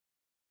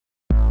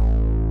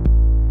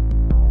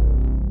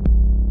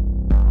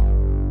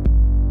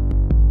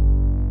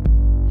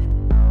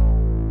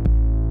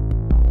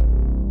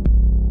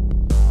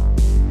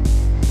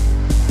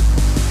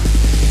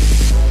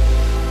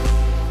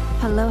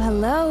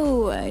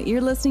Hello!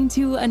 You're listening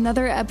to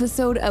another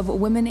episode of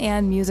Women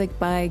and Music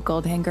by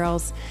Goldhand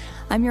Girls.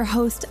 I'm your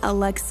host,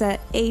 Alexa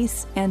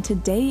Ace, and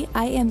today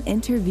I am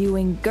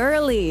interviewing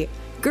Girly.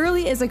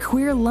 Girly is a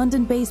queer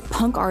London-based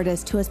punk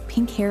artist who has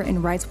pink hair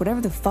and writes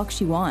whatever the fuck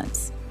she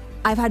wants.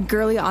 I've had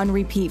Girly on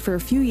repeat for a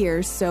few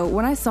years, so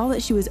when I saw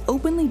that she was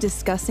openly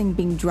discussing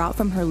being dropped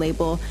from her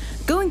label,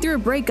 going through a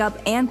breakup,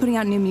 and putting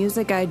out new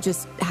music, I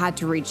just had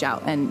to reach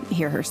out and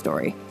hear her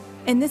story.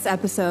 In this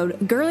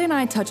episode, Girly and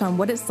I touch on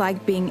what it's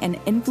like being an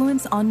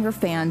influence on your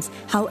fans,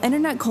 how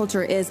internet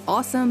culture is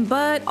awesome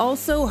but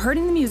also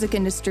hurting the music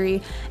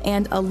industry,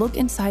 and a look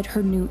inside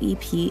her new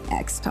EP,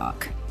 X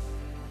Talk.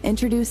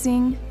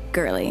 Introducing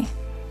Girly.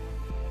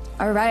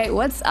 All right,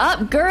 what's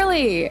up,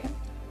 Girly?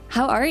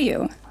 How are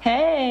you?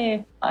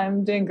 Hey,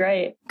 I'm doing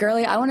great.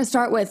 Girly, I want to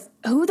start with,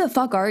 who the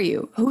fuck are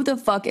you? Who the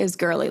fuck is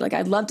Girly? Like,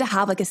 I'd love to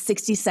have like a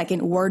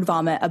 60-second word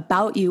vomit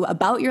about you,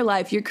 about your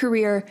life, your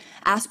career,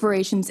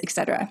 aspirations,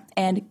 etc.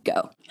 And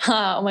go.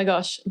 Oh my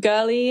gosh.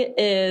 Girly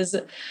is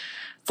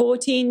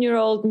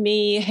 14-year-old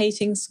me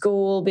hating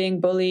school,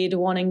 being bullied,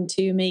 wanting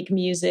to make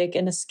music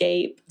and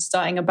escape,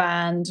 starting a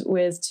band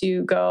with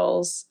two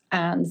girls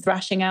and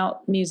thrashing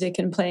out music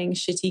and playing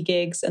shitty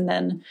gigs. And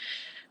then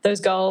those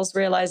girls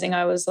realizing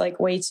I was like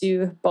way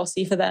too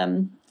bossy for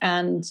them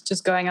and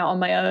just going out on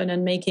my own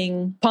and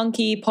making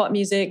punky pop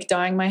music,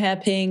 dyeing my hair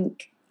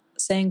pink,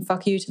 saying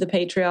fuck you to the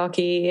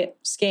patriarchy,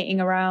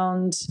 skating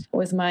around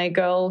with my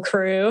girl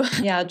crew.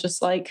 Yeah,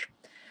 just like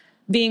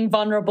being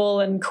vulnerable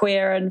and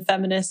queer and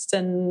feminist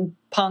and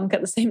punk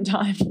at the same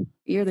time.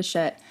 You're the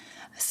shit.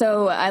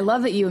 So I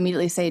love that you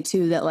immediately say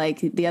too that like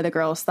the other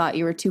girls thought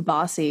you were too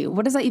bossy.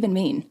 What does that even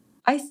mean?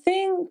 I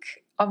think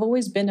I've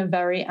always been a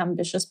very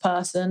ambitious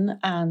person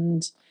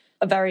and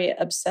a very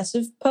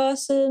obsessive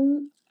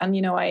person. And,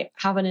 you know, I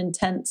have an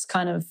intense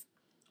kind of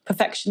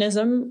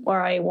perfectionism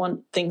where I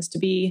want things to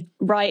be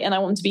right and I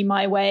want them to be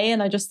my way.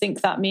 And I just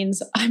think that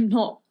means I'm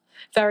not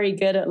very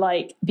good at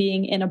like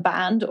being in a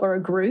band or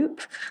a group.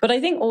 But I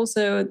think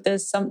also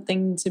there's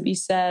something to be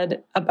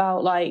said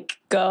about like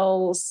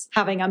girls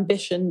having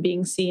ambition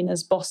being seen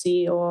as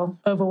bossy or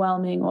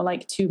overwhelming or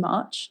like too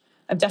much.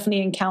 I've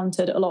definitely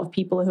encountered a lot of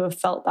people who have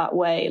felt that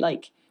way,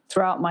 like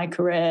throughout my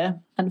career,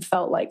 and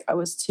felt like I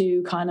was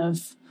too kind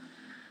of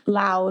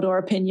loud or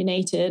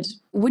opinionated.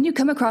 When you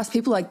come across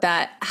people like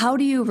that, how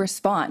do you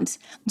respond?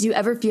 Do you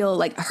ever feel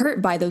like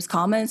hurt by those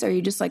comments, or are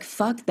you just like,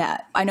 fuck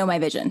that, I know my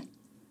vision?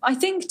 I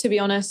think, to be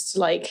honest,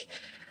 like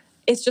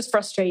it's just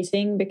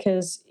frustrating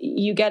because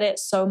you get it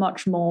so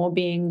much more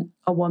being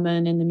a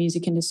woman in the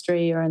music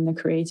industry or in the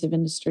creative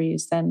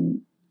industries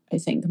than I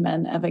think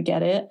men ever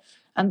get it.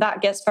 And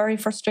that gets very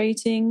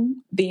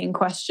frustrating, being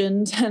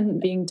questioned and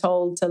being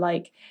told to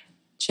like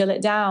chill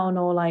it down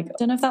or like, I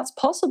don't know if that's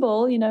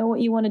possible, you know,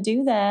 what you want to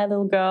do there,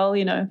 little girl,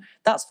 you know,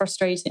 that's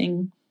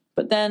frustrating.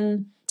 But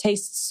then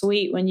tastes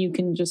sweet when you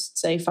can just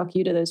say fuck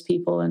you to those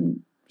people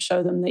and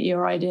show them that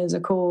your ideas are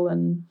cool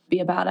and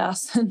be a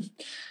badass and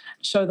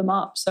show them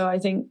up. So I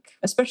think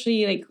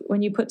especially like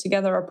when you put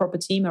together a proper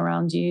team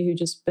around you who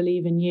just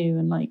believe in you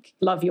and like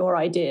love your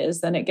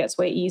ideas, then it gets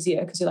way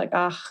easier because you're like,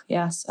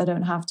 yes, I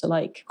don't have to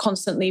like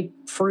constantly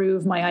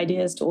prove my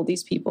ideas to all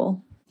these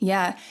people.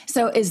 Yeah.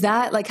 So is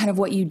that like kind of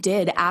what you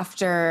did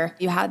after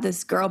you had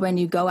this girl band?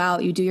 You go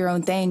out, you do your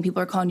own thing.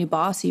 People are calling you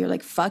bossy. You're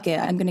like, fuck it,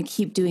 I'm going to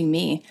keep doing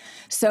me.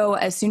 So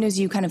as soon as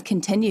you kind of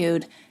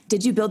continued,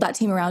 did you build that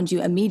team around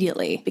you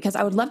immediately? Because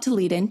I would love to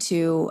lead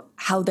into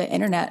how the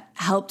internet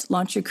helped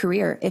launch your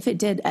career, if it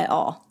did at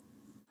all.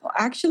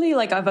 Actually,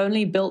 like I've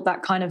only built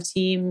that kind of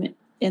team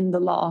in the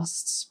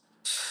last,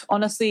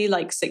 honestly,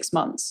 like 6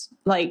 months.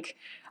 Like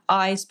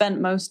I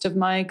spent most of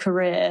my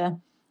career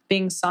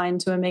being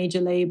signed to a major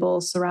label,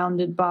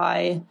 surrounded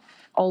by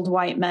old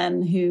white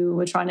men who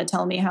were trying to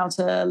tell me how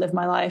to live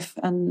my life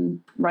and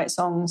write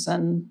songs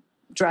and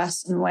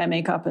dress and wear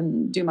makeup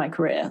and do my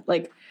career.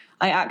 Like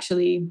I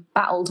actually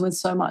battled with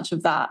so much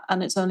of that.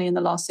 And it's only in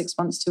the last 6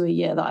 months to a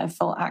year that I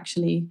felt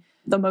actually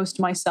the most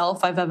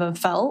myself I've ever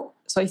felt.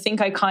 So I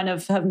think I kind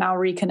of have now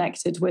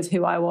reconnected with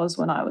who I was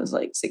when I was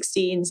like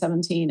 16,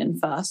 17 and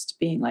first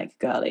being like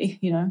girly,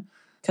 you know,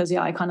 because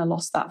yeah, I kind of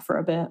lost that for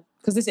a bit.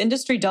 Because this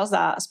industry does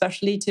that,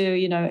 especially to,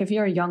 you know, if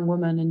you're a young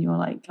woman and you're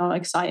like not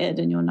excited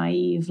and you're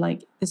naive,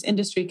 like this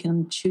industry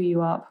can chew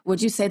you up.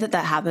 Would you say that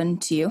that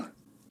happened to you?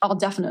 Oh,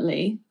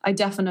 definitely. I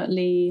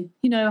definitely,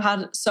 you know,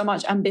 had so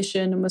much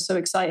ambition and was so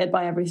excited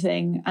by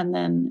everything and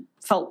then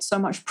felt so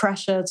much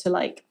pressure to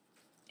like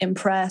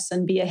impress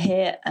and be a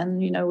hit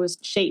and, you know, was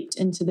shaped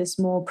into this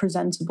more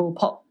presentable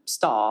pop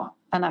star.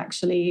 And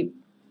actually,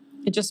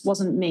 it just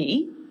wasn't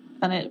me.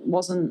 And it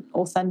wasn't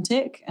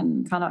authentic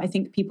and kind of, I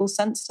think people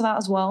sensed that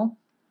as well.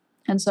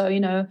 And so, you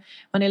know,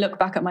 when I look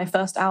back at my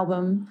first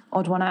album,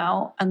 Odd One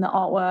Out, and the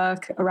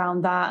artwork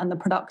around that and the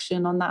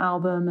production on that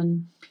album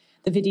and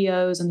the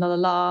videos and la la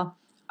la,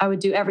 I would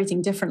do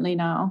everything differently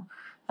now.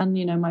 And,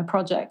 you know, my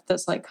project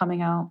that's like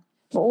coming out,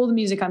 all the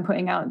music I'm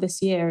putting out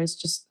this year is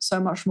just so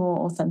much more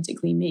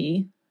authentically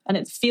me. And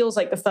it feels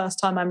like the first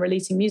time I'm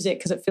releasing music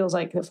because it feels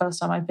like the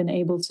first time I've been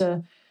able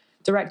to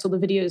direct all the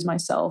videos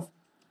myself.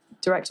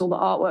 direct all the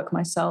artwork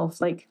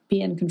myself, like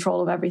be in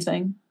control of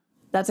everything.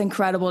 That's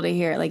incredible to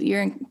hear. Like,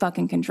 you're in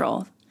fucking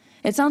control.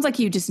 It sounds like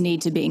you just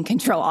need to be in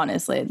control,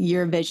 honestly.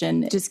 Your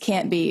vision just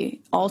can't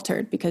be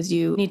altered because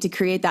you need to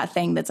create that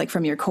thing that's like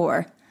from your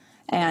core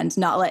and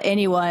not let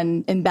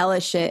anyone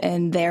embellish it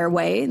in their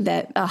way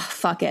that,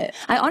 fuck it.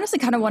 I honestly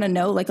kind of want to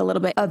know like a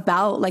little bit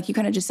about, like you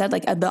kind of just said,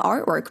 like the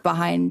artwork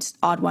behind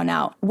Odd One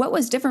Out. What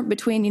was different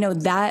between,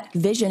 that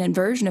vision and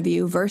version of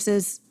you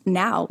versus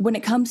now when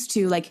it comes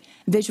to like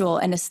visual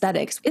and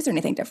aesthetics? Is there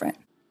anything different?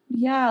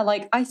 Yeah,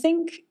 like I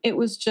think it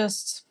was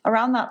just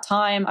around that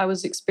time I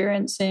was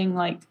experiencing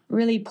like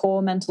really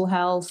poor mental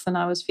health, and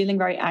I was feeling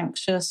very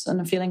anxious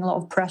and feeling a lot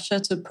of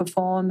pressure to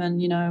perform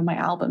and, my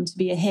album to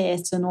be a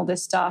hit and all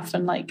this stuff.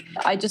 And like,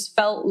 I just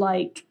felt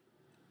like,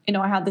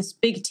 I had this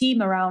big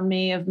team around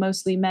me of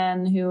mostly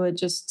men who were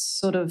just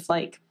sort of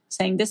like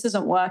saying, this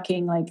isn't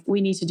working. Like,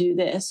 we need to do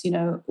this,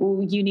 you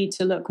need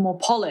to look more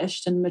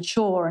polished and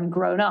mature and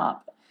grown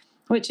up,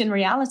 which in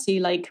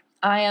reality, like,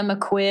 I am a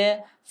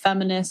queer,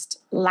 feminist,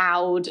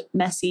 loud,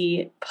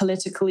 messy,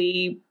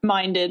 politically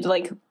minded,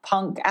 like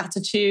punk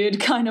attitude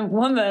kind of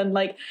woman.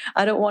 Like,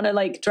 I don't want to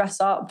like dress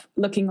up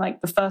looking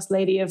like the first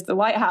lady of the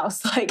White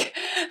House. Like,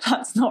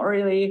 that's not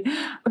really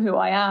who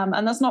I am.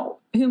 And that's not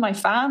who my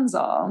fans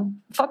are.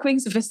 Fuck being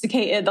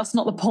sophisticated. That's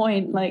not the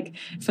point. Like,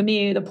 for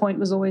me, the point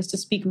was always to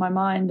speak my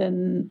mind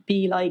and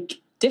be like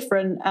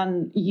different,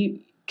 and you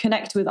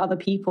connect with other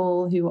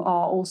people who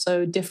are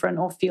also different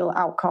or feel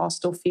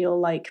outcast or feel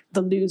like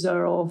the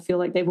loser or feel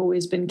like they've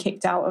always been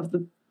kicked out of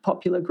the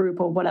popular group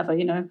or whatever,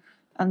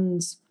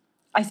 And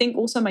I think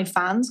also my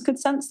fans could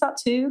sense that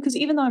too, because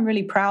even though I'm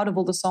really proud of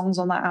all the songs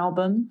on that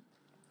album,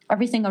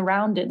 everything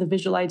around it, the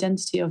visual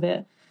identity of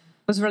it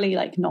was really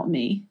like not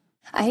me.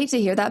 I hate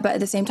to hear that, but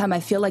at the same time, I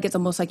feel like it's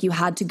almost like you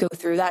had to go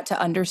through that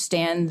to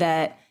understand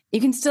that you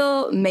can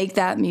still make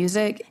that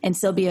music and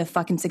still be a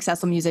fucking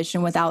successful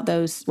musician without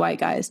those white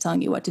guys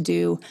telling you what to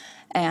do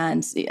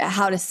and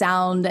how to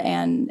sound.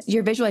 And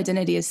your visual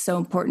identity is so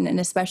important. And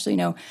especially,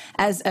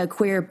 as a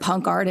queer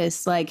punk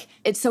artist, like,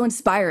 it's so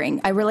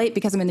inspiring. I relate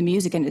because I'm in the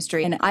music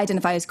industry and I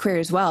identify as queer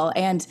as well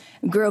and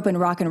grew up in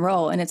rock and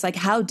roll. And it's like,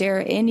 how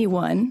dare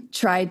anyone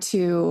try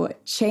to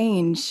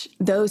change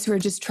those who are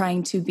just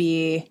trying to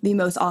be the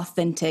most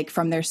authentic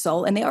from their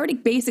soul? And they already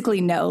basically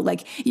know,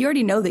 like, you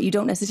already know that you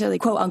don't necessarily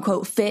quote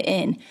unquote fit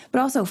in,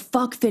 but also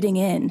fuck fitting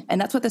in.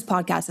 And that's what this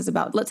podcast is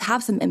about. Let's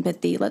have some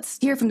empathy. Let's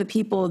hear from the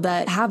people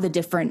that have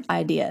the different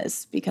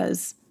ideas,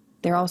 because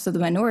they're also the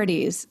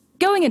minorities.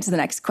 Going into the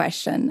next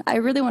question, I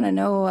really want to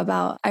know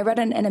about, I read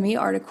an NME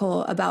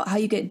article about how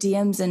you get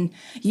DMs and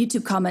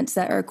YouTube comments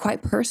that are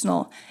quite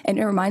personal, and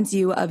it reminds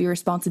you of your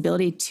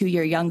responsibility to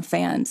your young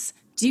fans.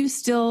 Do you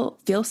still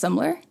feel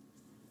similar?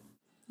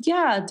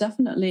 Yeah,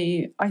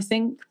 definitely. I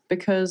think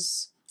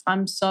because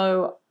I'm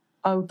so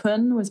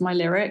open with my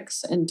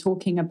lyrics and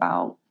talking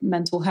about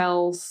mental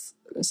health,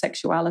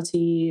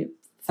 sexuality,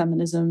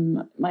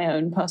 feminism, my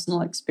own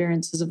personal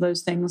experiences of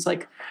those things.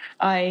 Like,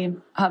 I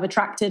have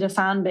attracted a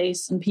fan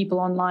base and people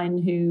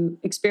online who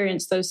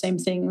experience those same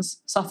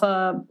things,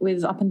 suffer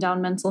with up and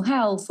down mental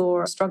health,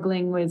 or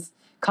struggling with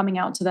coming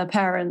out to their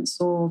parents,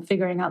 or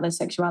figuring out their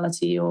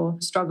sexuality, or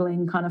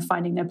struggling kind of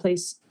finding their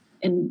place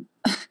in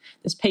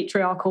this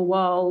patriarchal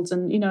world.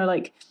 And,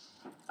 like,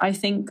 I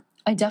think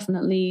I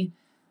definitely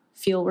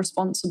feel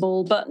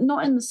responsible, but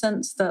not in the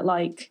sense that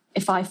like,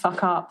 if I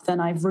fuck up, then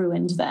I've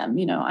ruined them.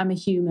 I'm a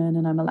human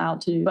and I'm allowed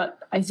to. But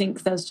I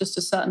think there's just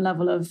a certain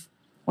level of,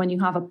 when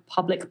you have a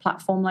public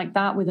platform like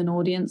that with an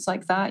audience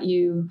like that,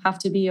 you have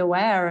to be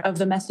aware of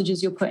the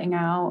messages you're putting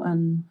out,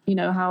 and,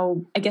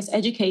 how, I guess,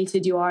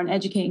 educated you are and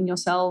educating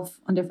yourself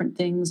on different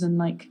things. And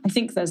like, I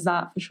think there's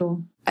that for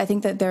sure. I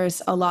think that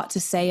there's a lot to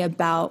say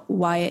about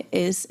why it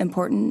is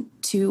important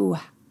to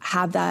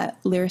have that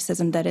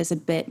lyricism that is a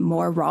bit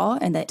more raw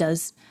and that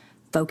does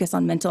focus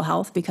on mental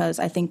health, because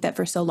I think that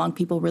for so long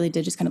people really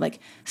did just kind of like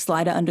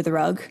slide it under the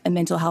rug, and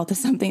mental health is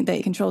something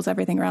that controls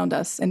everything around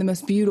us in the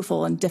most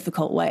beautiful and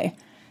difficult way.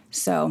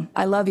 So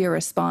I love your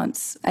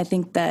response. I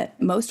think that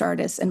most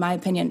artists, in my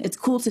opinion, it's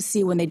cool to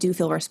see when they do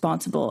feel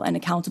responsible and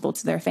accountable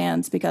to their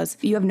fans, because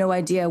you have no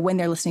idea when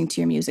they're listening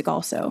to your music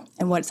also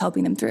and what it's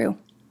helping them through.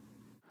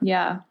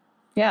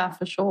 Yeah,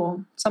 for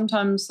sure.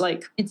 Sometimes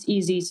like it's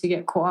easy to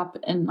get caught up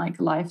in like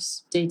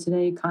life's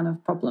day-to-day kind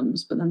of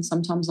problems, but then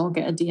sometimes I'll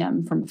get a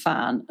DM from a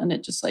fan and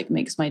it just like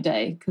makes my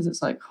day, because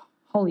it's like,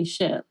 holy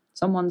shit,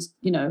 someone's,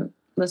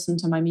 listened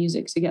to my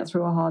music to get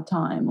through a hard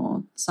time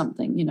or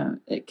something.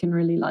 It can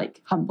really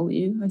like humble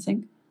you, I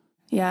think.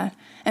 Yeah.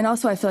 And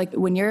also I feel like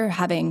when you're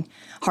having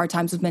hard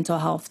times with mental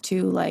health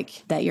too,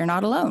 like that you're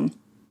not alone.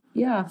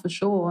 Yeah, for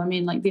sure. I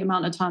mean, like the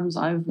amount of times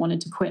I've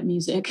wanted to quit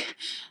music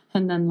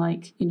and then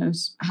like,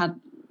 had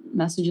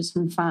messages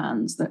from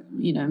fans that,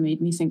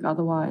 made me think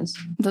otherwise.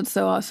 That's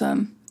so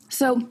awesome.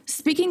 So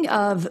speaking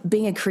of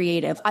being a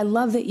creative, I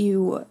love that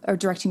you are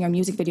directing your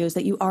music videos,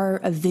 that you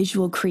are a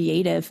visual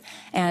creative,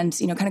 and,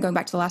 kind of going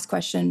back to the last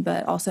question,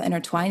 but also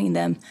intertwining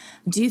them.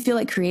 Do you feel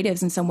like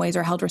creatives in some ways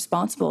are held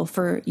responsible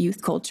for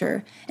youth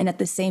culture? And at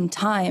the same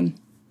time,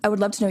 I would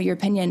love to know your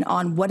opinion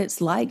on what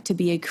it's like to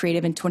be a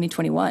creative in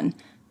 2021.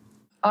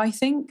 I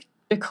think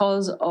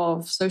because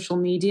of social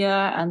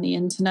media and the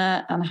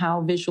internet and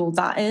how visual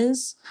that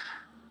is,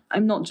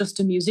 I'm not just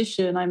a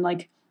musician, I'm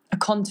like a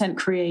content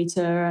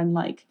creator, and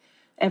like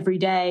every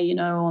day, you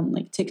know, on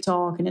like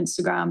TikTok and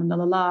Instagram and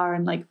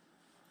and like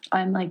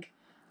I'm like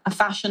a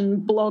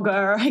fashion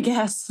blogger, I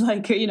guess,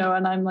 like, you know,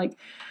 and I'm like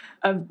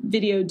a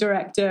video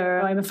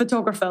director, I'm a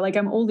photographer, like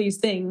I'm all these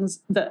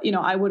things that, you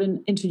know, I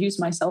wouldn't introduce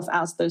myself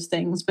as those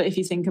things. But if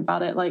you think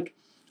about it, like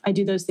I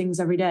do those things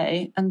every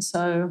day. And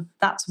so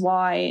that's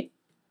why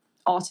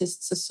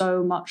artists are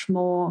so much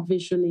more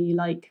visually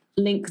like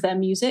link their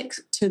music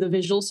to the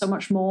visual so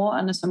much more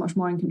and are so much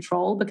more in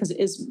control, because it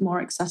is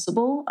more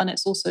accessible. And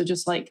it's also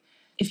just like,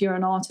 if you're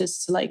an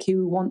artist like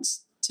who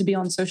wants to be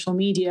on social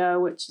media,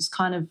 which is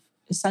kind of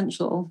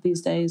essential these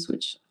days,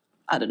 which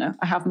I don't know,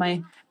 I have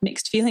my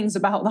mixed feelings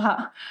about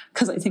that,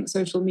 because I think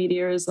social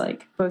media is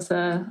like both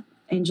a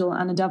angel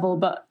and a devil.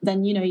 But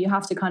then, you know, you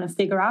have to kind of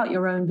figure out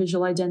your own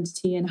visual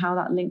identity and how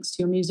that links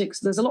to your music.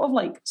 So there's a lot of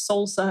like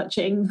soul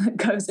searching that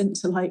goes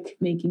into like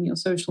making your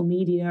social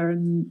media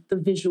and the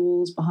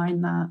visuals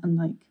behind that. And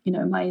like, you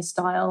know, my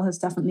style has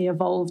definitely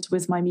evolved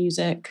with my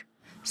music.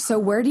 So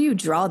where do you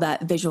draw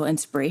that visual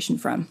inspiration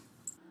from?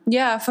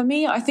 Yeah, for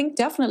me, I think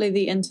definitely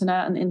the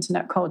internet and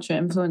internet culture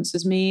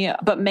influences me.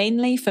 But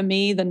mainly for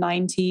me, the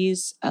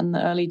 90s and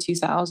the early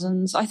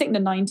 2000s. I think the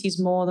 90s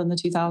more than the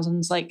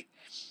 2000s. Like,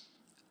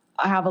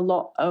 I have a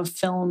lot of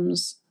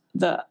films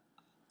that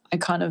I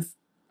kind of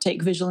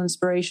take visual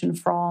inspiration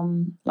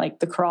from, like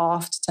The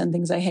Craft, 10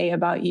 Things I Hate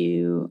About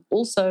You.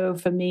 Also,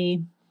 for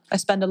me, I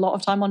spend a lot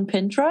of time on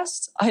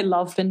Pinterest. I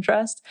love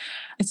Pinterest.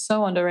 It's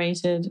so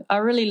underrated. I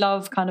really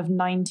love kind of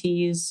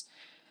 90s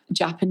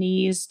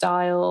Japanese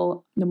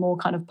style, the more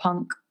kind of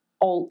punk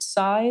alt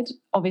side.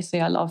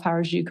 Obviously, I love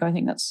Harajuku. I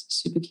think that's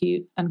super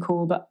cute and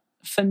cool. But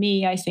for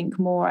me, I think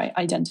more I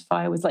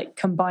identify with like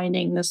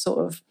combining the sort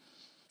of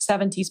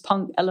 70s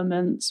punk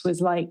elements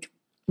with like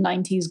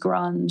 90s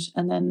grunge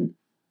and then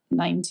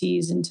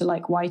 90s into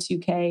like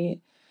Y2K,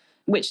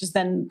 which is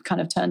then kind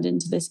of turned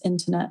into this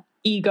internet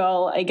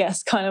e-girl, I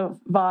guess, kind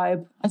of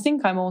vibe. I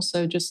think I'm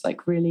also just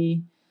like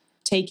really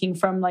taking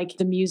from like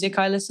the music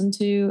I listen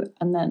to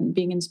and then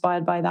being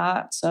inspired by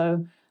that.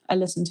 So I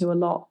listen to a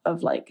lot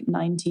of like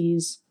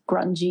 90s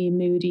grungy,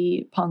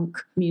 moody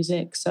punk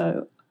music.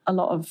 So a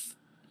lot of,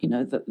 you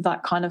know,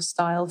 that kind of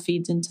style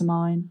feeds into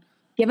mine.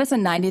 Give us a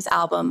 90s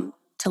album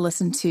to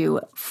listen to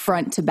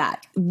front to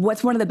back.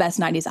 What's one of the best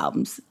 90s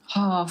albums?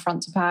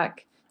 Front to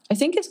back. I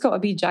think it's got to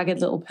be Jagged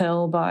Little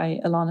Pill by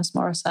Alanis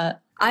Morissette.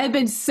 I have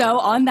been so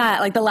on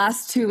that like the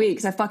last 2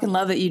 weeks. I fucking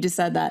love that you just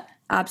said that.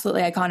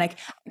 Absolutely iconic,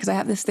 because I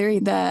have this theory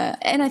that,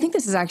 and I think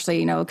this is actually,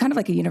 you know, kind of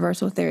like a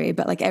universal theory,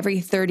 but like every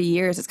 30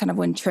 years, it's kind of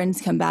when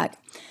trends come back.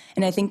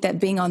 And I think that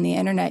being on the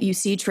internet, you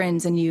see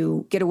trends and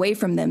you get away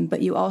from them,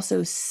 but you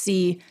also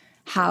see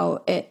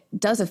how it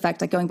does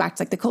affect, like going back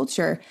to like the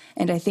culture.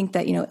 And I think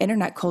that, you know,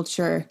 internet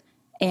culture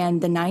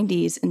and the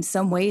 90s in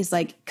some ways,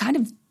 like kind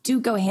of do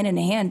go hand in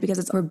hand, because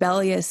it's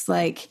rebellious.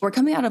 Like we're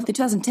coming out of the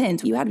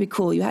 2010s. You had to be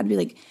cool. You had to be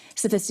like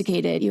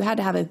sophisticated. You had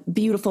to have a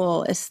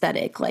beautiful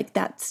aesthetic, like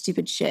that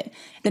stupid shit.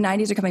 The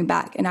 90s are coming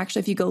back. And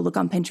actually, if you go look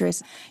on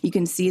Pinterest, you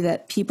can see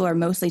that people are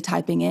mostly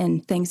typing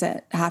in things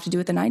that have to do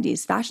with the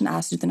 90s, fashion that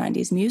has to do with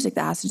the 90s, music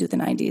that has to do with the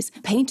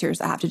 90s, painters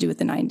that have to do with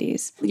the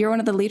 90s. You're one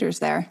of the leaders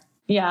there.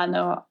 Yeah,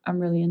 no, I'm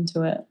really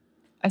into it.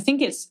 I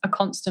think it's a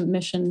constant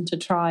mission to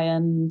try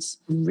and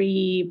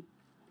repurpose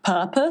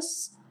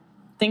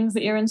things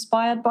that you're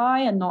inspired by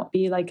and not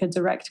be like a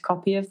direct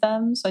copy of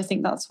them. So I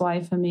think that's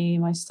why for me,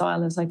 my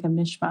style is like a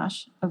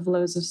mishmash of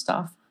loads of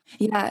stuff.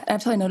 Yeah,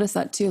 I've totally noticed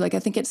that too. Like, I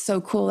think it's so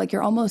cool. Like,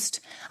 you're almost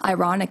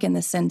ironic in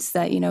the sense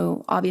that, you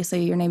know,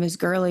 obviously your name is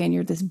Girly and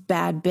you're this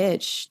bad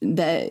bitch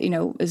that, you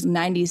know, is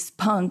 90s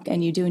punk,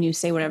 and you do and you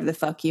say whatever the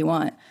fuck you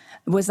want.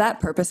 Was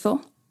that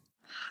purposeful?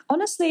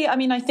 Honestly, I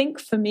mean, I think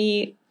for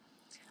me,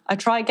 I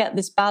try to get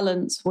this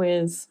balance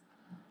with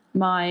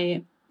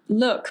my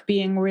look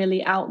being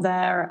really out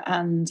there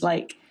and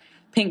like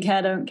pink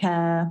hair, don't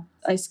care.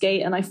 I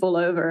skate and I fall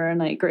over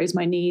and I graze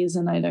my knees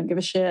and I don't give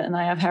a shit, and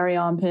I have hairy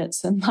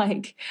armpits, and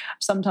like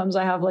sometimes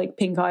I have like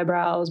pink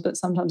eyebrows, but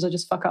sometimes I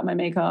just fuck up my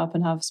makeup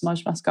and have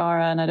smudged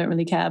mascara and I don't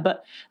really care.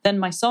 But then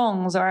my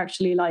songs are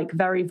actually like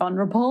very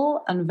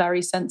vulnerable and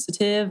very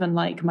sensitive, and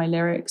like my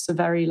lyrics are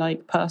very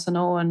like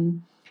personal,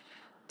 and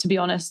to be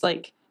honest,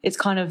 like it's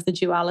kind of the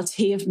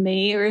duality of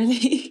me,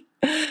 really.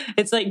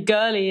 It's like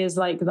Girly is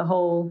like the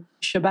whole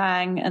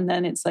shebang, and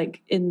then it's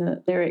like in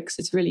the lyrics,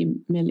 it's really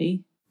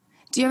Millie.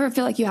 Do you ever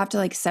feel like you have to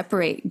like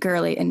separate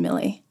Girly and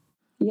Millie?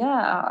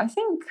 Yeah, I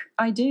think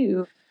I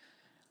do.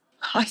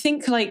 I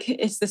think like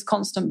it's this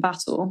constant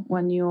battle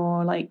when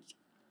you're like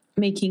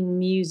making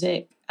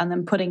music and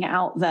then putting it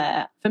out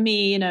there. For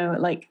me, you know,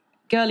 like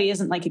Girly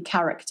isn't like a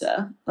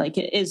character, like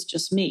it is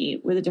just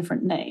me with a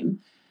different name.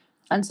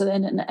 And so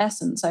then in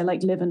essence, I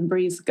like live and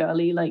breathe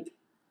Girly like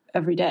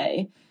every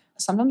day.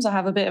 Sometimes I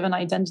have a bit of an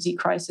identity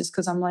crisis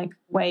because I'm like,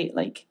 wait,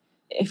 like,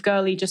 if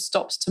Girly just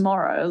stops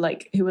tomorrow,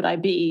 like, who would I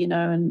be, you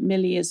know? And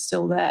Millie is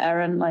still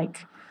there, and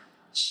like,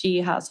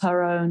 she has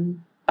her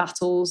own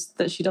battles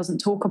that she doesn't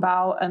talk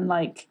about, and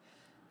like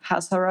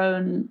has her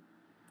own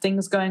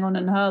things going on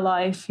in her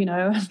life, you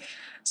know?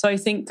 So I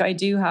think I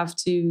do have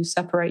to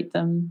separate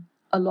them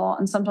a lot.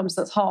 And sometimes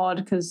that's hard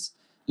because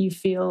you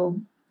feel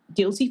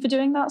guilty for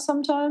doing that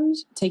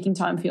sometimes. Taking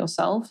time for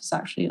yourself is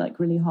actually like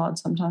really hard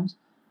sometimes.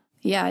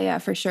 Yeah,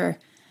 for sure.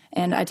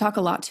 And I talk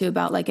a lot too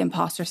about like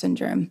imposter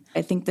syndrome.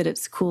 I think that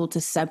it's cool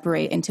to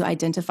separate and to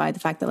identify the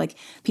fact that like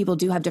people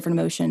do have different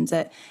emotions,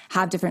 that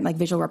have different like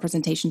visual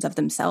representations of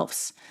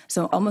themselves.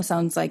 So it almost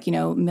sounds like, you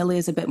know, Millie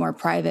is a bit more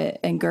private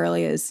and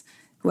Girly is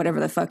whatever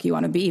the fuck you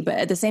want to be. But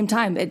at the same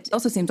time, it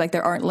also seems like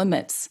there aren't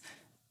limits.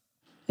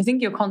 I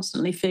think you're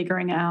constantly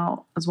figuring it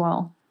out as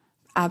well.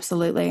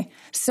 Absolutely.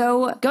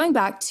 So going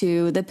back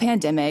to the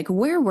pandemic,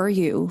 where were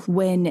you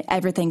when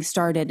everything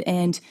started,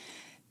 and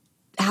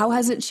how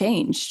has it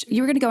changed?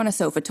 You were going to go on a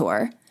sofa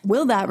tour.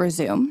 Will that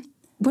resume?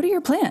 What are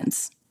your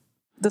plans?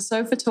 The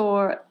sofa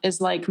tour is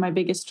like my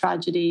biggest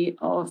tragedy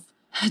of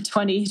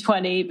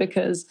 2020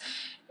 because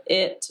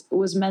it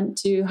was meant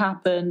to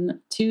happen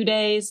 3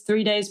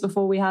 days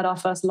before we had our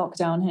first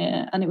lockdown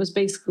here. And it was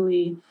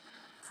basically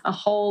a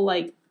whole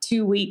like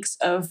 2 weeks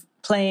of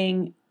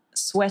playing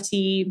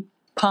sweaty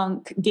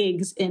punk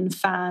gigs in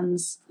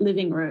fans'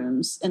 living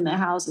rooms in their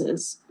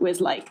houses with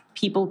like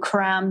people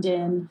crammed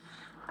in.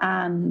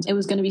 And it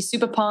was going to be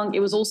super punk. It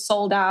was all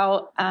sold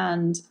out.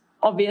 And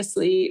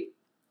obviously,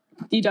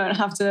 you don't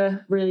have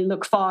to really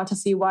look far to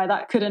see why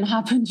that couldn't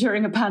happen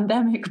during a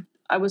pandemic.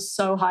 I was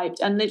so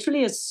hyped. And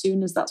literally as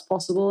soon as that's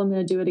possible, I'm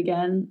going to do it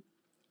again.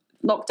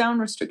 Lockdown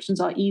restrictions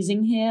are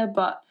easing here,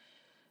 but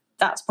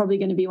that's probably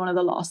going to be one of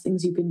the last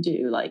things you can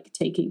do, like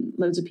taking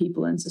loads of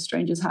people into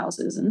strangers'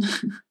 houses. And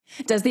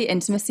does the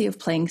intimacy of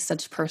playing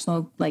such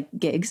personal like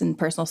gigs and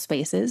personal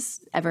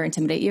spaces ever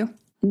intimidate you?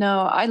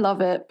 No, I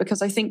love it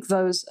because I think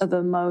those are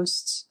the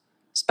most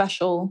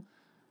special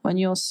when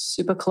you're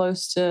super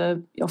close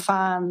to your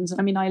fans.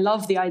 I mean, I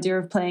love the idea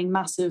of playing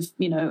massive,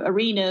 you know,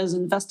 arenas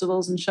and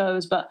festivals and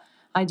shows, but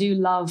I do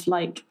love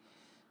like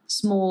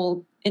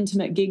small,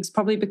 intimate gigs,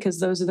 probably because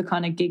those are the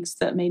kind of gigs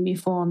that made me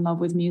fall in love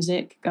with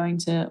music, going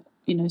to,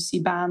 you know, see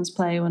bands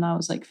play when I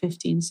was like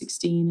 15,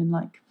 16 in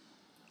like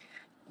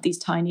these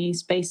tiny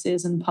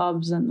spaces and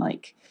pubs and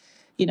like,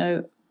 you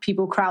know,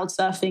 people crowd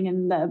surfing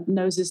and their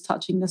noses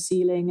touching the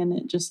ceiling, and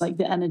it just like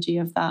the energy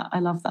of that. I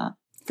love that.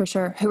 For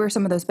sure. Who are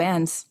some of those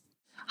bands?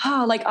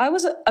 Like I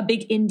was a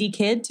big indie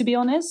kid, to be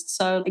honest.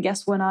 So I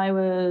guess when I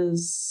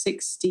was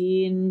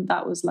 16,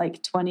 that was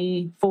like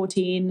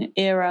 2014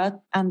 era.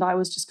 And I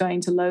was just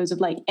going to loads of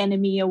like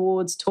Enemy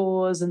Awards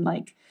tours, and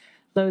like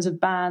loads of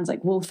bands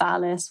like Wolf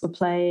Alice were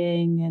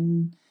playing,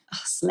 and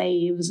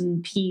Slaves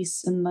and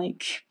Peace and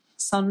like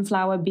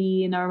Sunflower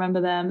Bean. I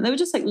remember them. There were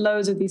just like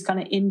loads of these kind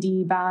of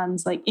indie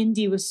bands. Like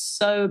indie was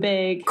so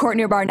big.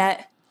 Courtney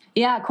Barnett.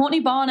 Yeah,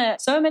 Courtney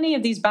Barnett. So many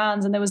of these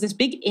bands. And there was this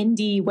big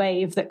indie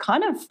wave that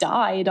kind of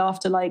died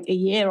after like a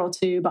year or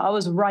two, but I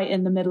was right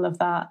in the middle of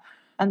that.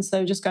 And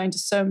so just going to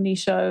so many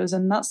shows.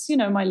 And that's, you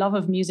know, my love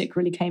of music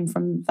really came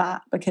from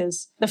that,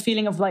 because the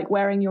feeling of like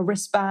wearing your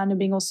wristband and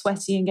being all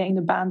sweaty and getting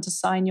the band to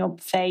sign your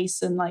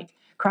face and like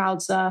crowd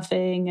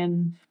surfing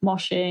and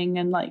moshing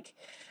and like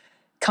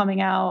coming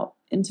out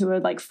into a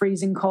like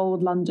freezing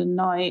cold London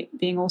night,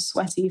 being all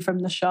sweaty from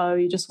the show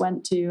you just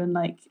went to. And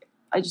like,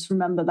 I just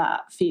remember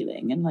that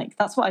feeling. And like,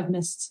 that's what I've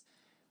missed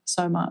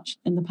so much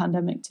in the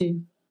pandemic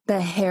too. The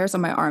hairs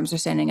on my arms are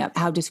standing up.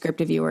 How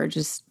descriptive you were,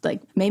 just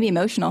like made me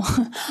emotional.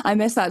 I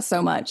miss that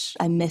so much.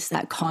 I miss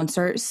that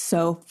concert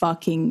so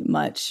fucking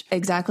much.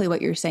 Exactly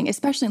what you're saying,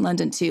 especially in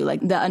London too.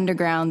 Like the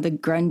underground, the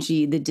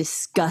grungy, the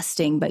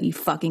disgusting, but you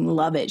fucking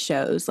love it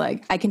shows.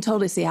 Like I can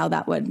totally see how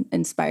that would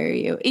inspire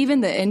you. Even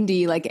the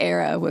indie like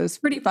era was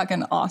pretty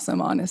fucking awesome,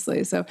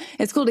 honestly. So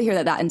it's cool to hear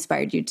that that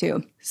inspired you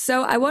too.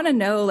 So I want to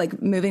know, like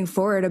moving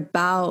forward,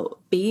 about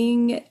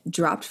being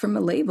dropped from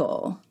a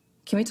label.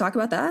 Can we talk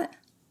about that?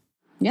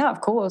 Yeah,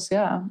 of course.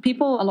 Yeah.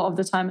 People a lot of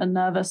the time are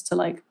nervous to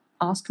like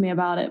ask me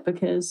about it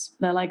because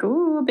they're like,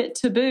 ooh, a bit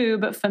taboo.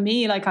 But for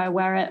me, like I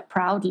wear it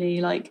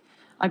proudly. Like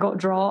I got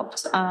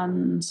dropped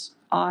and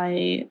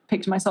I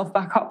picked myself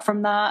back up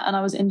from that, and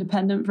I was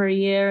independent for a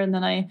year, and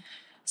then I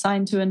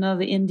signed to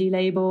another indie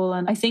label.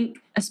 And I think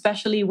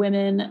especially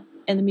women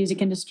in the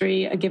music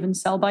industry are given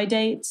sell-by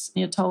dates.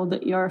 You're told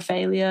that you're a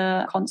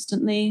failure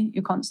constantly.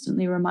 You're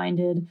constantly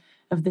reminded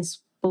of this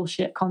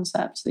bullshit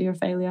concept that you're a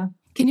failure.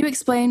 Can you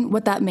explain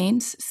what that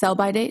means,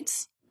 sell-by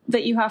dates?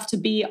 That you have to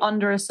be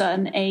under a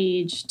certain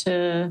age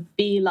to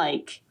be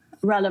like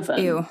relevant.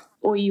 Ew.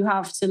 Or you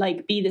have to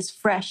like be this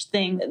fresh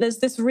thing. There's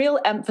this real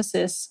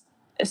emphasis,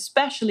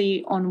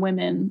 especially on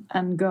women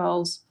and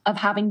girls, of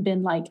having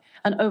been like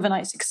an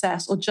overnight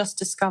success or just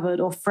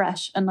discovered or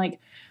fresh. And like,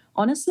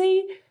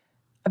 honestly,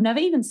 I've never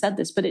even said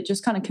this, but it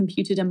just kind of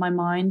computed in my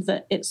mind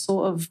that it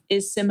sort of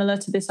is similar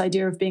to this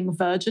idea of being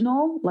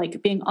virginal,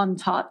 like being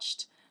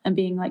untouched and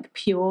being like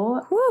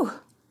pure. Whew.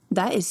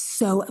 That is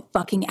so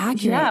fucking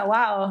accurate. Yeah,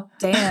 wow.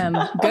 Damn,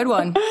 good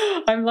one.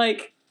 I'm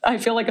like I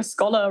feel like a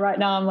scholar right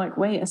now. I'm like,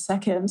 wait a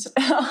second.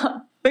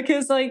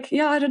 Because like,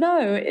 yeah, I don't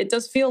know. It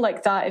does feel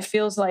like that. It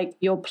feels like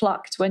you're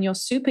plucked when you're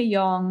super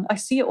young. I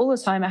see it all the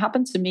time. It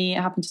happened to me.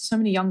 It happened to so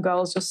many young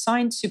girls. You're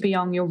signed super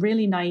young. You're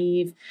really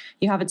naive.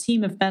 You have a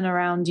team of men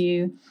around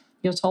you.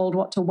 You're told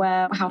what to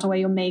wear, how to wear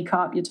your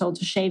makeup. You're told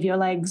to shave your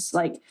legs.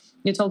 Like,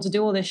 you're told to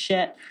do all this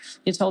shit.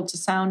 You're told to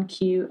sound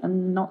cute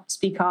and not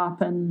speak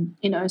up and,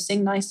 you know,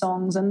 sing nice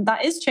songs. And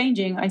that is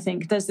changing, I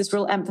think. There's this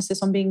real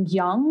emphasis on being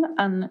young.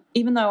 And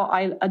even though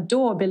I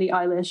adore Billie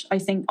Eilish, I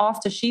think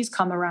after she's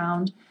come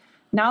around,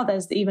 now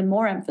there's even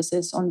more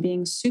emphasis on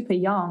being super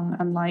young.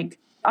 And like,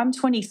 I'm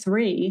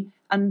 23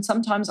 and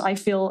sometimes I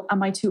feel,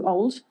 am I too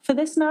old for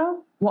this now?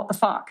 What the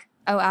fuck?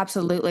 Oh,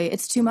 absolutely.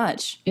 It's too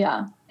much.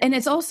 Yeah. And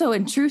it's also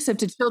intrusive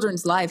to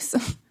children's lives.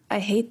 I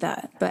hate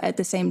that. But at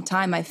the same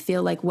time, I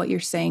feel like what you're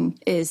saying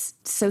is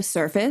so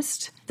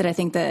surfaced that I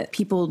think that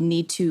people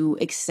need to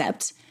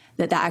accept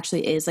that that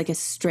actually is like a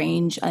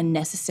strange,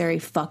 unnecessary,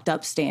 fucked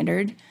up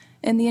standard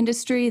in the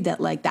industry, that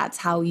like that's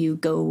how you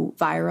go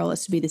viral,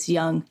 is to be this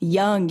young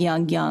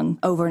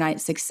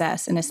overnight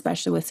success. And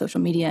especially with social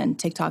media and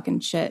TikTok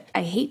and shit.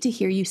 I hate to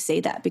hear you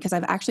say that because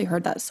I've actually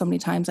heard that so many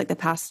times, like the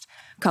past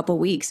couple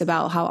weeks,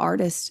 about how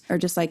artists are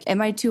just like,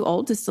 am I too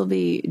old to still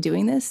be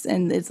doing this?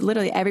 And it's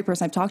literally every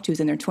person I've talked to is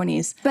in their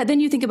 20s. But then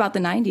you think about the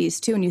 90s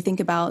too, and you think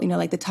about, you know,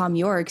 like the Tom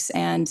Yorks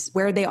and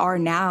where they are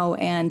now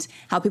and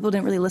how people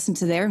didn't really listen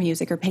to their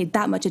music or paid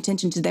that much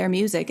attention to their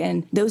music.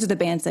 And those are the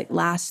bands that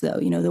last, though,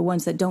 you know, the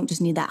ones that don't just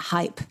need that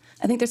hype.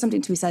 I think there's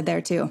something to be said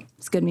there too.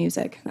 It's good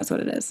music. That's what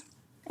it is.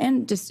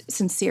 And just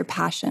sincere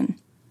passion.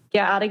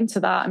 Yeah, adding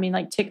to that, I mean,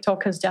 like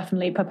TikTok has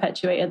definitely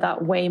perpetuated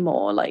that way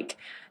more. Like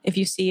if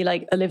you see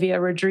like Olivia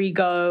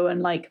Rodrigo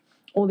and like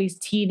all these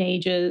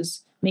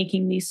teenagers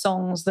making these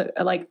songs that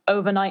are like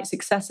overnight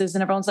successes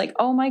and everyone's like,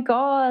 oh my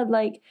God,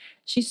 like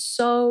she's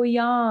so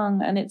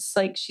young and it's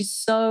like she's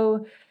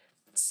so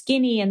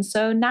skinny and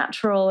so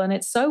natural and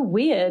it's so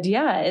weird.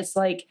 Yeah, it's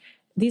like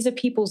these are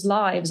people's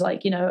lives.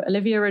 Like, you know,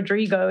 Olivia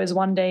Rodrigo is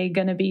one day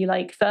going to be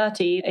like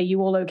 30. Are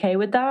you all okay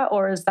with that?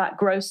 Or is that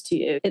gross to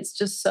you? It's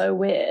just so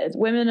weird.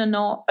 Women are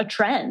not a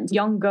trend.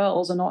 Young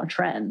girls are not a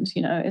trend.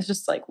 You know, it's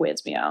just like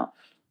weirds me out.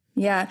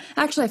 Yeah.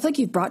 Actually, I feel like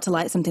you've brought to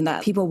light something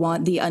that people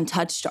want, the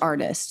untouched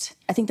artist.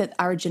 I think that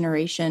our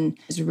generation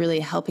is really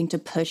helping to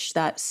push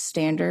that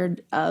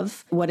standard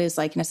of what is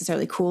like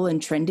necessarily cool and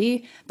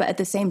trendy. But at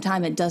the same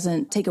time, it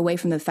doesn't take away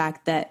from the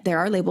fact that there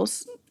are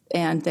labels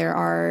and there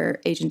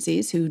are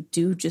agencies who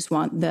do just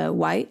want the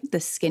white, the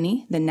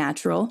skinny, the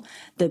natural,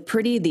 the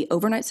pretty, the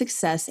overnight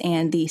success,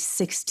 and the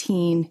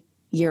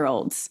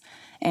 16-year-olds.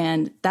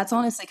 And that's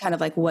honestly kind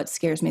of like what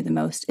scares me the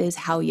most, is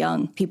how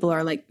young people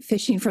are like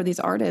fishing for these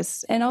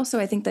artists. And also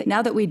I think that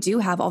now that we do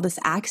have all this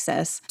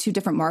access to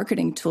different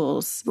marketing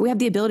tools, we have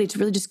the ability to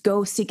really just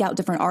go seek out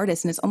different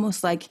artists. And it's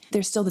almost like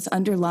there's still this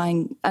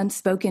underlying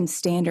unspoken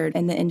standard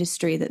in the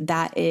industry that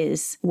that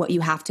is what you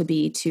have to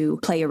be to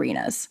play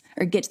arenas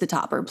or get to the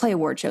top or play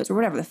award shows or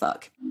whatever the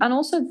fuck. And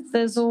also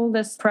there's all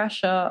this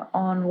pressure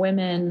on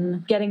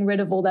women getting rid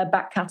of all their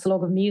back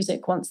catalogue of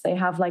music once they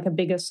have like a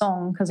bigger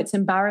song, because it's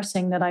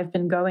embarrassing that I've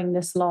been going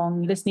this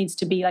long. This needs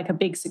to be like a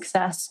big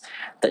success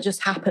that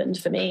just happened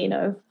for me, you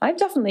know. I've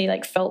definitely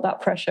like felt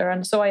that pressure.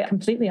 And so I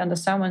completely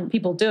understand when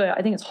people do it.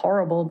 I think it's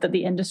horrible that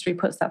the industry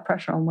puts that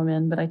pressure on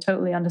women, but I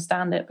totally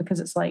understand it because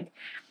it's like,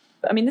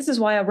 I mean, this is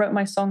why I wrote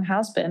my song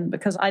Has Been,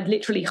 because I'd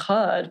literally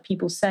heard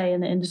people say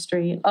in the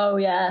industry, oh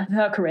yeah,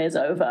 her career's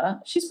over.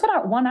 She's put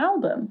out one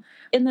album.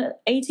 In the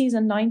 80s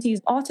and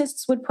 90s,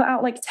 artists would put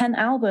out like 10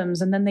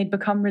 albums and then they'd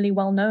become really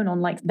well known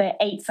on like their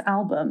 8th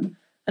album.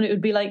 And it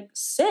would be like,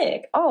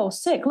 sick. Oh,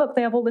 sick. Look,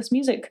 they have all this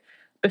music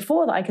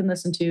before that I can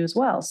listen to as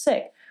well.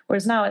 Sick.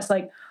 Whereas now it's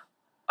like,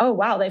 oh,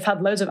 wow, they've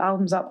had loads of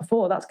albums out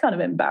before. That's kind of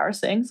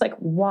embarrassing. It's like,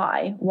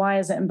 why? Why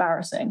is it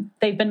embarrassing?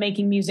 They've been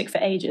making music for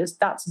ages.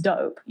 That's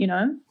dope, you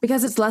know?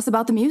 Because it's less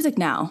about the music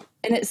now.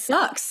 And it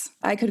sucks.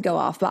 I could go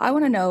off, but I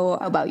want to know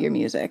about your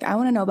music. I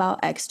want to know about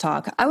X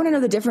Talk. I want to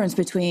know the difference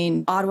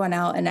between Odd One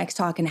Out and X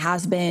Talk and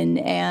Has Been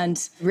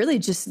and really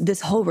just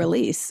this whole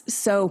release.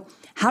 So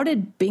how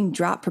did Being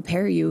Dropped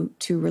prepare you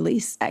to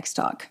release X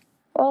Talk?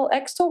 Well,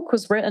 X Talk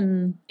was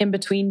written in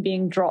between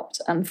being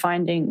dropped and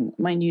finding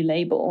my new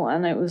label.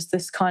 And it was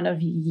this kind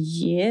of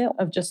year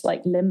of just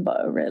like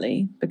limbo,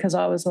 really, because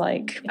I was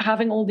like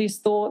having all these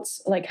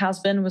thoughts. Like Has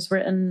Been was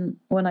written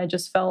when I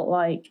just felt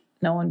like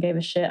no one gave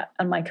a shit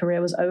and my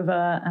career was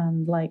over.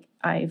 And like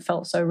I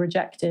felt so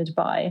rejected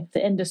by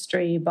the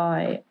industry,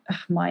 by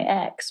my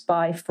ex,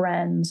 by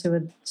friends who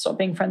had stopped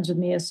being friends with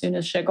me as soon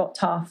as shit got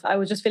tough. I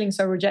was just feeling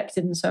so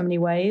rejected in so many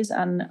ways.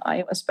 And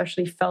I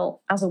especially felt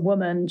as a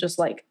woman just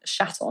like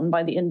shat on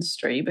by the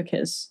industry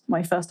because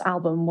my first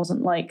album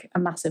wasn't like a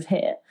massive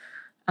hit.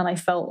 And I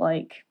felt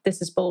like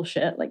this is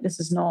bullshit. Like this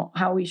is not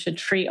how we should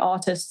treat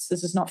artists.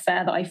 This is not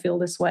fair that I feel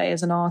this way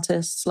as an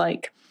artist.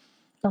 Like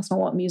that's not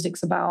what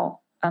music's about.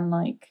 And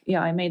like,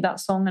 yeah, I made that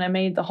song and I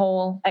made the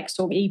whole X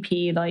Talk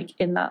EP like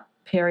in that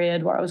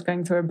period where I was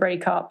going through a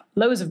breakup,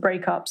 loads of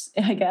breakups,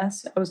 I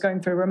guess. I was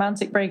going through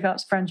romantic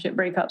breakups, friendship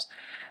breakups,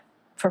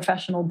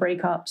 professional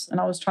breakups. And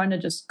I was trying to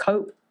just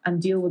cope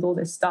and deal with all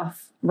this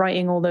stuff.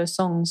 Writing all those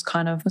songs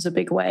kind of was a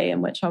big way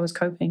in which I was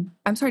coping.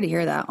 I'm sorry to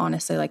hear that,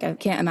 honestly. Like, I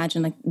can't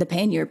imagine like the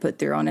pain you were put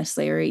through,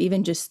 honestly, or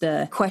even just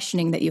the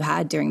questioning that you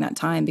had during that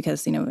time.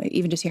 Because, you know,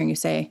 even just hearing you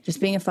say, just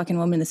being a fucking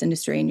woman in this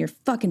industry and you're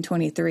fucking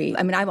 23.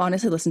 I mean, I've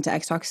honestly listened to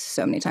X Talk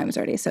so many times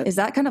already. So is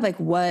that kind of like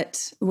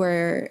what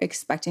we're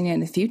expecting in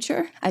the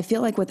future? I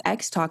feel like with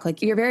X Talk,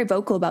 like you're very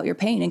vocal about your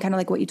pain, and kind of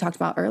like what you talked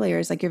about earlier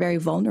is like you're very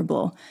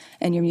vulnerable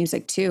in your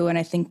music too. And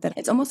I think that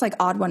it's almost like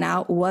Odd One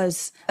Out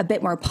was a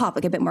bit more pop,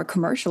 like a bit more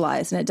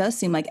commercialized. And it does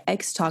seem like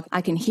X Talk,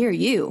 I can hear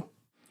you.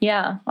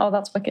 Yeah. Oh,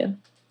 that's wicked.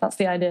 That's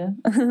the idea.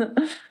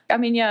 I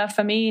mean, yeah,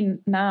 for me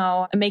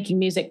now, making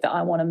music that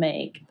I want to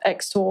make,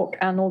 X Talk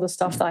and all the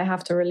stuff that I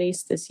have to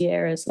release this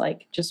year is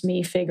like just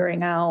me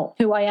figuring out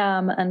who I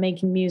am and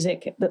making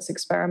music that's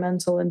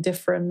experimental and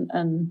different,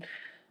 and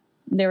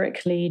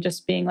lyrically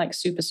just being like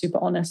super, super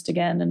honest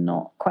again and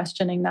not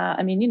questioning that.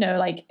 I mean, you know,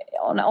 like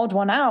on Odd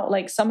One Out,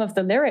 like some of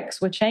the lyrics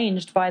were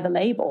changed by the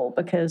label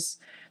because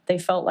they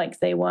felt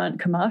like they weren't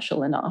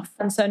commercial enough.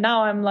 And so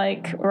now I'm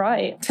like,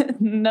 right,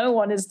 no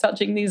one is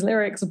touching these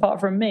lyrics apart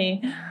from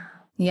me.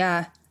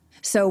 Yeah.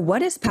 So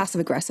what is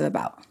Passive Aggressive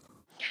about?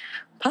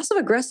 Passive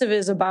Aggressive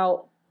is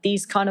about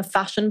these kind of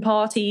fashion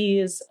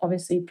parties,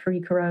 obviously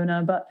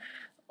pre-corona, but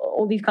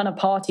all these kind of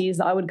parties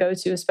that I would go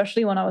to,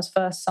 especially when I was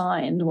first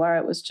signed, where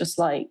it was just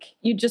like,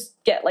 you just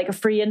get like a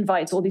free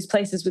invite to all these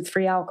places with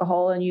free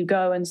alcohol, and you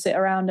go and sit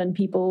around and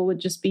people would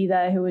just be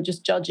there who were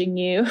just judging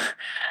you.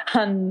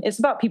 And it's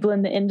about people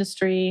in the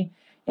industry,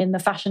 in the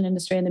fashion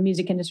industry, in the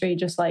music industry,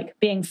 just like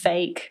being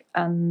fake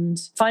and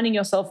finding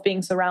yourself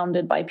being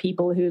surrounded by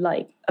people who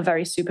like are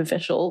very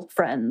superficial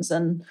friends,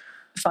 and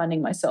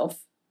finding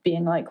myself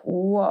being like,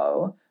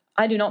 whoa,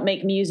 I do not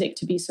make music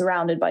to be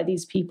surrounded by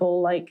these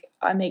people. Like,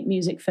 I make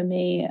music for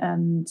me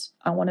and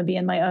I want to be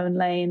in my own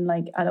lane.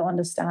 Like, I don't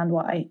understand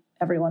why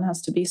everyone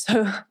has to be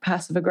so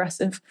passive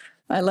aggressive.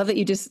 I love that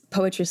you just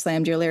poetry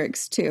slammed your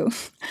lyrics too.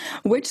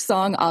 Which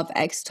song of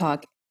X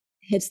Talk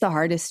hits the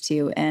hardest to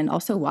you, and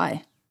also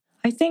why?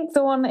 I think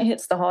the one that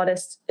hits the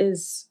hardest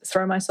is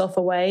Throw Myself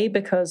Away,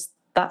 because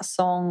that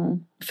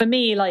song, for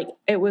me, like,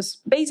 it was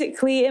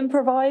basically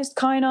improvised,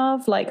 kind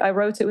of. Like, I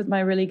wrote it with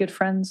my really good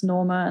friends,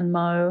 Norma and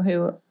Mo,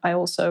 who I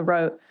also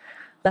wrote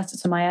Letter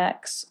to My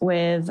Ex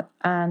with,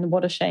 and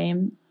What a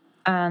Shame.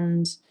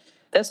 And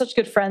they're such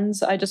good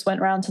friends. I just went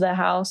around to their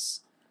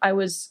house. I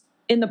was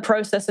in the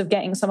process of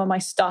getting some of my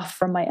stuff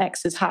from my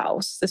ex's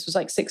house. This was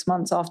like 6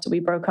 months after we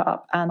broke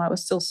up, and I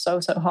was still so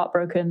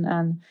heartbroken.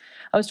 And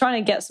I was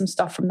trying to get some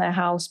stuff from their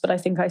house, but I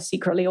think I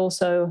secretly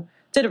also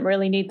didn't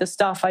really need the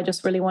stuff. I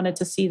just really wanted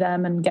to see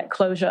them and get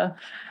closure.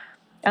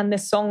 And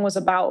this song was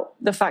about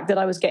the fact that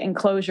I was getting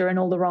closure in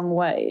all the wrong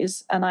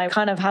ways. And I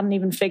kind of hadn't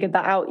even figured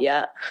that out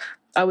yet.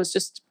 I was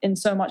just in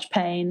so much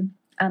pain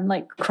and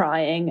like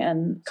crying,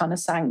 and kind of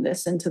sang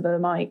this into the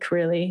mic,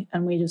 really.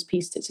 And we just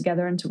pieced it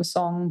together into a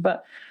song.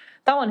 But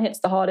that one hits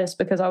the hardest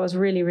because I was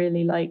really,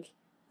 really like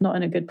not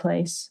in a good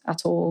place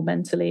at all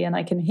mentally. And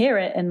I can hear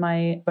it in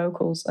my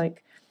vocals.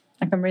 Like,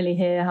 I can really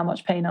hear how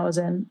much pain I was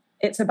in.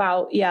 It's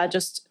about, yeah,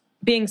 just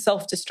being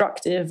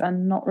self-destructive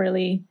and not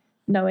really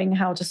knowing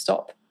how to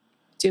stop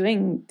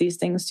doing these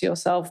things to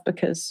yourself,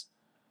 because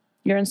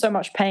you're in so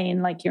much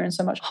pain, like you're in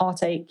so much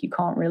heartache, you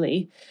can't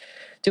really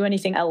do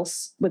anything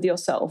else with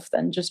yourself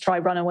than just try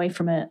run away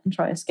from it and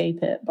try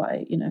escape it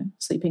by, you know,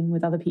 sleeping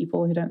with other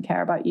people who don't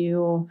care about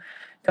you, or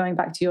going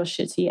back to your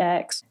shitty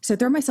ex. So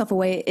Throw Myself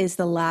Away is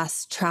the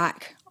last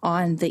track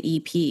on the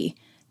EP.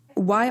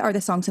 Why are the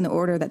songs in the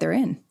order that they're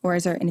in? Or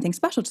is there anything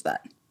special to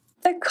that?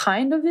 There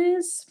kind of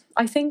is.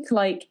 I think,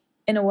 like,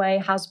 in a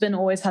way, Has Been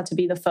always had to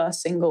be the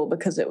first single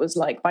because it was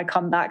like my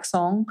comeback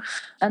song.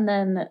 And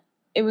then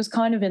it was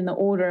kind of in the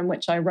order in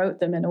which I wrote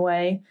them, in a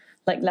way.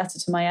 Like Letter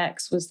to My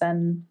Ex was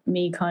then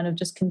me kind of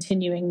just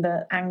continuing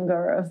the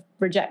anger of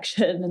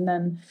rejection. And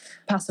then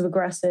Passive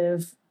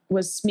Aggressive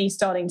was me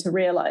starting to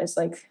realize,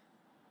 like,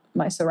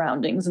 my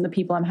surroundings and the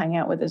people I'm hanging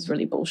out with is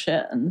really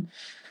bullshit. And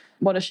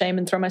What a Shame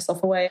and Throw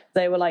Myself Away,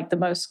 they were like the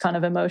most kind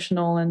of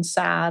emotional and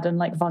sad and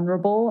like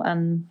vulnerable.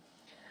 And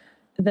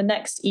the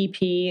next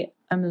EP,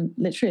 I'm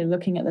literally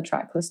looking at the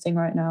track listing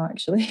right now,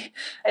 actually.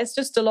 It's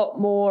just a lot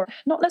more,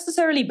 not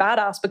necessarily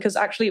badass, because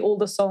actually all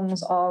the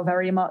songs are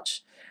very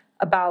much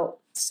about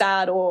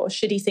sad or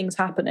shitty things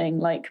happening,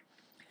 like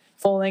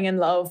falling in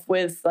love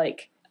with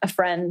like a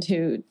friend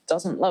who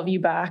doesn't love you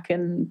back,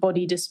 and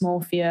body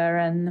dysmorphia,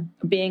 and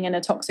being in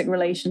a toxic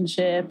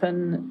relationship,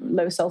 and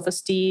low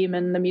self-esteem,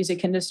 and the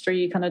music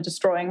industry kind of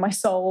destroying my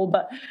soul.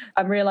 But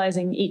I'm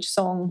realizing each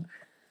song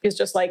is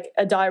just like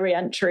a diary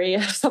entry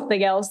of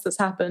something else that's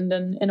happened.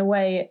 And in a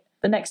way,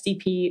 the next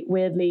EP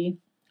weirdly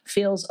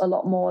feels a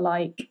lot more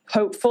like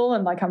hopeful,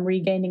 and like I'm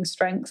regaining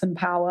strength and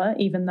power,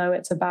 even though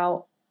it's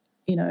about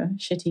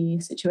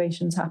shitty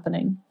situations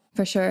happening.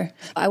 For sure.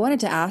 I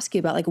wanted to ask you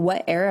about like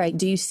what era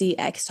do you see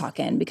X Talk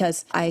in?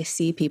 Because I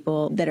see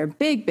people that are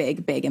big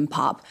in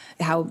pop,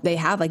 how they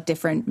have like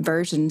different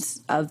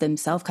versions of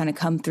themselves kind of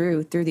come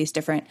through these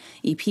different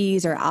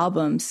EPs or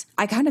albums.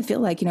 I kind of feel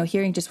like,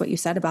 hearing just what you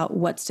said about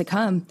what's to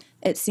come,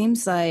 it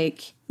seems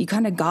like you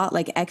kind of got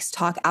like X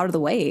Talk out of the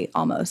way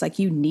almost. Like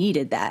you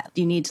needed that.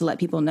 You need to let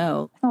people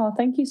know. Oh,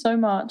 thank you so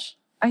much.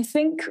 I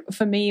think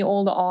for me,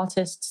 all the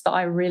artists that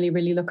I really,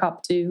 really look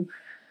up to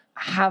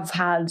have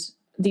had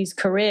these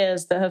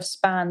careers that have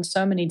spanned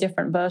so many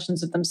different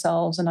versions of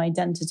themselves and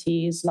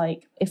identities.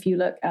 Like if you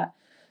look at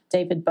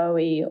David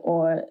Bowie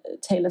or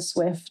Taylor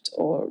Swift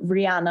or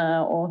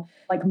Rihanna or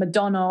like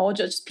Madonna, or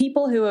just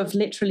people who have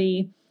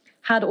literally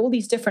had all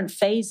these different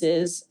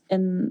phases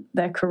in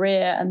their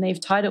career and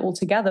they've tied it all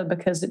together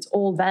because it's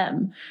all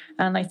them.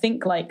 And I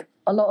think like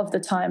a lot of the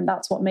time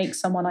that's what makes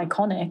someone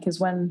iconic, is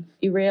when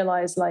you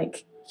realize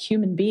like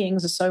human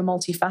beings are so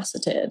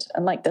multifaceted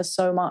and like there's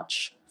so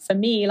much. For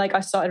me, like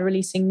I started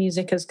releasing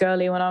music as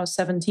Girly when I was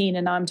 17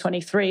 and now I'm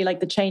 23, like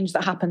the change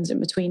that happens in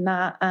between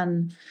that.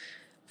 And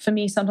for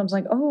me, sometimes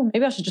like, oh,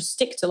 maybe I should just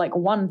stick to like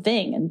one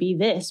thing and be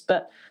this,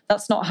 but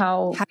that's not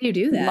how do you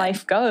do that?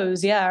 Life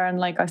goes. Yeah. And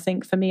like, I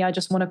think for me, I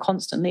just want to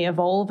constantly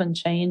evolve and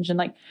change. And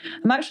like,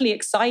 I'm actually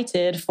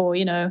excited for,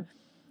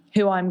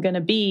 who I'm going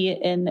to be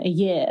in a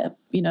year,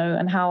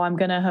 and how I'm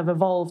going to have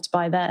evolved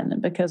by then,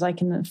 because I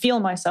can feel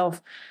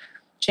myself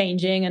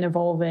changing and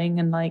evolving.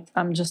 And like,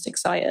 I'm just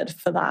excited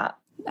for that.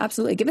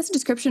 Absolutely. Give us a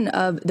description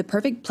of the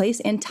perfect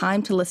place and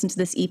time to listen to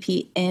this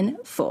EP in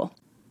full.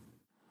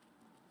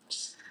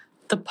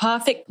 The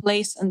perfect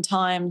place and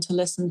time to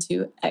listen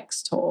to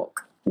X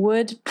Talk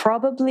would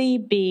probably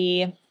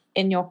be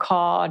in your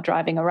car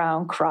driving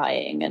around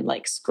crying and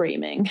like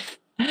screaming.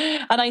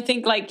 And I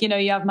think like, you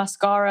have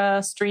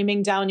mascara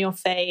streaming down your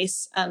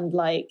face and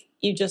like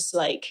you just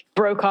like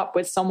broke up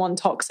with someone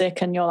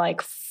toxic and you're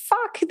like,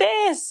 fuck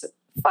this,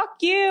 fuck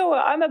you,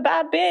 I'm a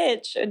bad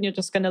bitch. And you're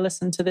just going to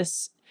listen to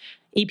this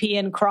EP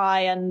and cry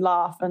and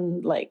laugh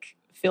and like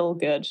feel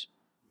good.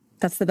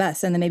 That's the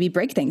best. And then maybe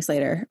break things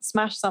later.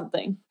 Smash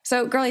something.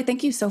 So Girly,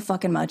 thank you so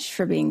fucking much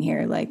for being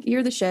here. Like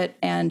you're the shit.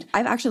 And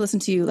I've actually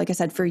listened to you, like I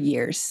said, for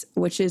years,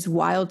 which is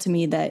wild to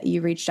me that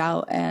you reached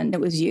out and it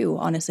was you,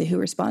 honestly, who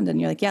responded.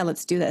 And you're like, yeah,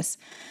 let's do this.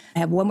 I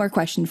have one more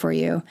question for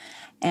you.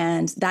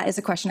 And that is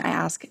a question I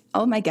ask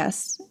all of my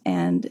guests.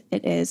 And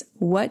it is,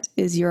 what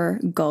is your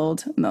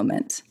gold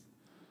moment?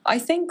 I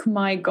think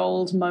my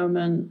gold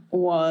moment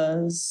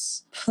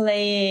was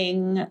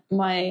playing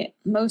my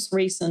most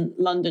recent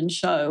London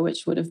show,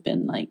 which would have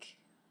been like,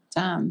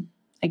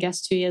 I guess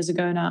 2 years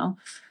ago now,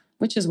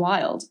 which is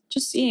wild.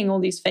 Just seeing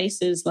all these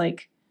faces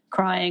like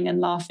crying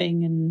and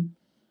laughing and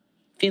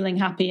feeling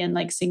happy and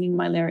like singing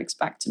my lyrics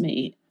back to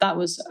me. That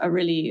was a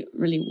really,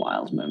 really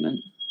wild moment.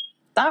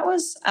 That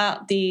was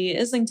at the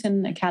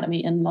Islington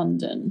Academy in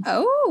London.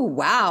 Oh,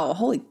 wow.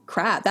 Holy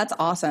crap. That's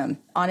awesome.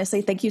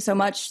 Honestly, thank you so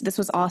much. This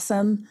was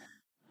awesome.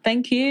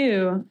 Thank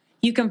you.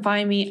 You can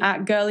find me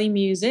at Girly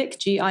Music,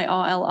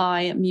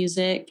 Girli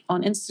Music,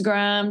 on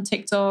Instagram,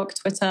 TikTok,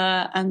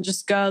 Twitter, and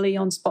just Girly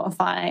on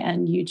Spotify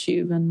and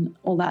YouTube and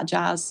all that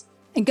jazz.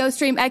 And go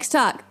stream X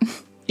Talk.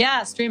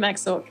 Yeah, stream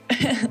X Talk.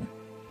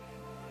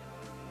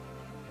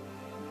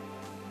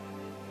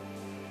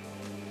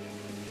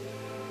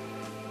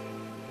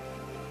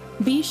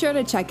 Be sure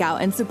to check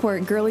out and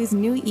support Girly's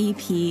new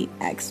EP,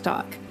 X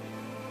Talk.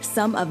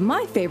 Some of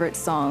my favorite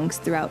songs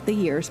throughout the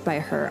years by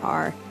her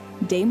are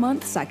Day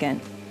Month Second,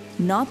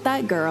 Not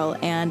That Girl,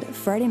 and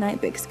Friday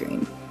Night Big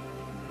Screen.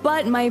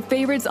 But my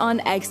favorites on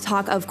X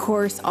Talk, of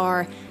course,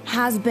 are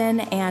Has Been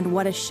and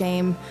What a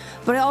Shame.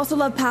 But I also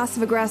love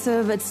Passive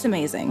Aggressive. It's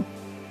amazing.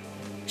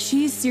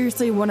 She's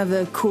seriously one of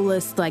the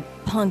coolest, like,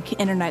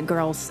 punk internet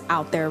girls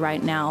out there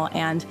right now.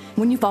 And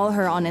when you follow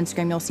her on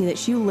Instagram, you'll see that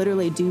she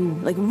literally do,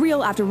 like,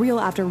 reel after reel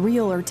after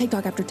reel, or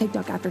TikTok after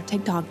TikTok after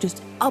TikTok,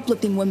 just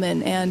uplifting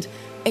women and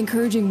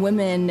encouraging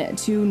women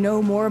to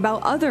know more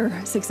about other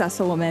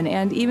successful women,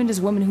 and even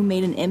just women who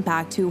made an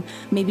impact who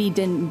maybe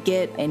didn't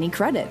get any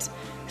credit.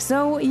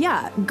 So,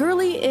 yeah,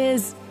 Girly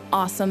is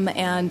awesome,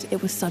 and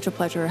it was such a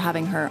pleasure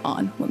having her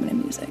on Women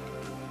in Music.